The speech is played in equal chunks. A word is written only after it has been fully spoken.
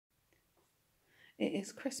It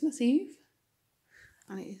is Christmas Eve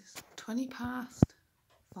and it is 5:20.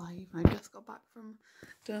 I just got back from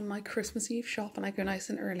doing my Christmas Eve shop and I go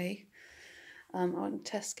nice and early. I went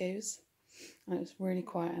to Tesco's and it was really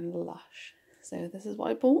quiet and lush. So this is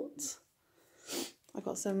what I bought. I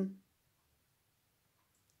got some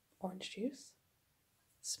orange juice,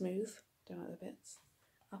 smooth, don't like the bits.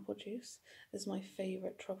 Apple juice. This is my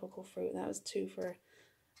favourite tropical fruit. That was 2 for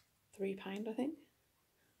 £3, I think.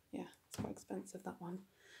 Yeah, it's quite expensive, that one.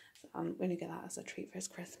 So I'm going to get that as a treat for his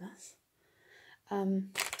Christmas.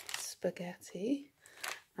 Spaghetti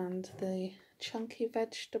and the chunky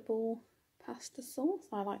vegetable pasta sauce.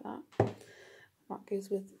 I like that. That goes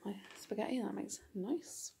with my spaghetti. That makes it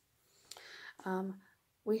nice.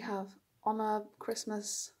 We have, on a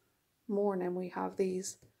Christmas morning, we have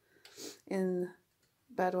these in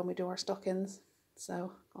bed when we do our stockings.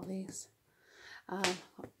 So got these. Got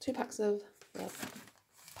 2 packs of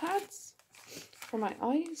pads for my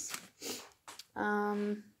eyes.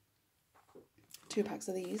 2 packs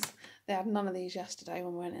of these. They had none of these yesterday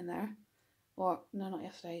when we went in there. Or, no, not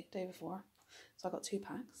yesterday, day before. So I got 2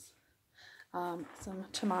 packs. Some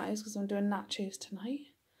tomatoes because I'm doing nachos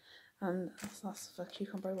tonight. And that's for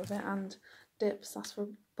cucumber with it. And dips, that's for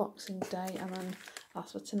Boxing Day. And then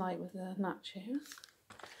that's for tonight with the nachos.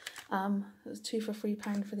 There's 2 for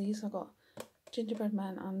 £3 for these. So I got gingerbread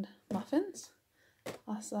men and muffins.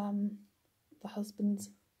 That's the husband's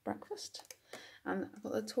breakfast. And I've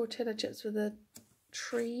got the tortilla chips with the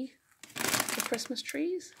tree, the Christmas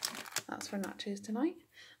trees. That's for nachos tonight.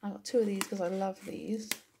 I got 2 of these because I love these.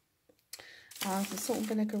 Some salt and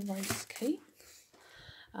vinegar rice cake.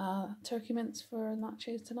 Turkey mince for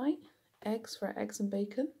nachos tonight. Eggs for eggs and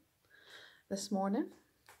bacon this morning.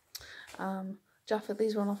 Jaffa,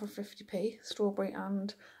 these were on offer 50p. Strawberry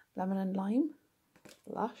and lemon and lime.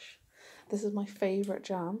 Lush. This is my favourite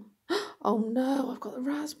jam. Oh no, I've got the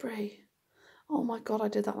raspberry. Oh my god, I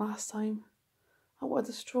did that last time. I wanted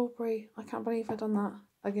the strawberry. I can't believe I've done that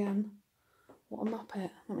again. What a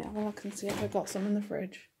muppet. Let me have a look and see if I've got some in the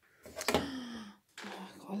fridge. Oh,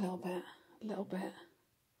 I've got a little bit.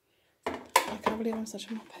 I can't believe I'm such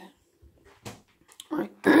a muppet.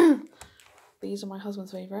 Right. These are my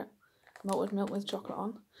husband's favourite. Malted milk with chocolate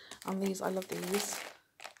on. And these, I love these.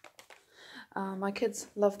 My kids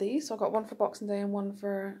love these, so I got 1 for Boxing Day and 1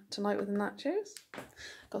 for tonight with the nachos.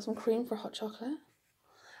 Got some cream for hot chocolate.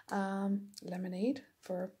 Lemonade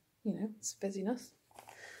for, you know, its fizziness.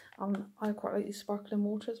 I quite like these sparkling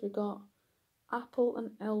waters. We got apple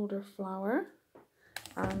and elderflower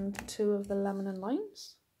and 2 of the lemon and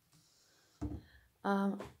limes.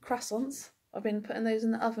 Croissants. I've been putting those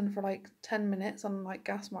in the oven for like 10 minutes on like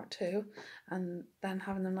gas mark 2 and then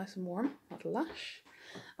having them nice and warm. That's lush.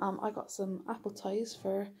 I got some apple ties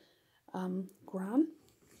for Gran,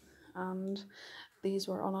 and these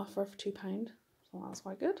were on offer for £2, so that's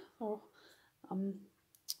quite good. So,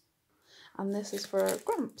 and this is for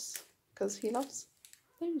Grumps because he loves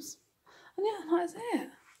those. And yeah, that is it.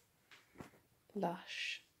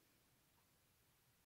 Lush.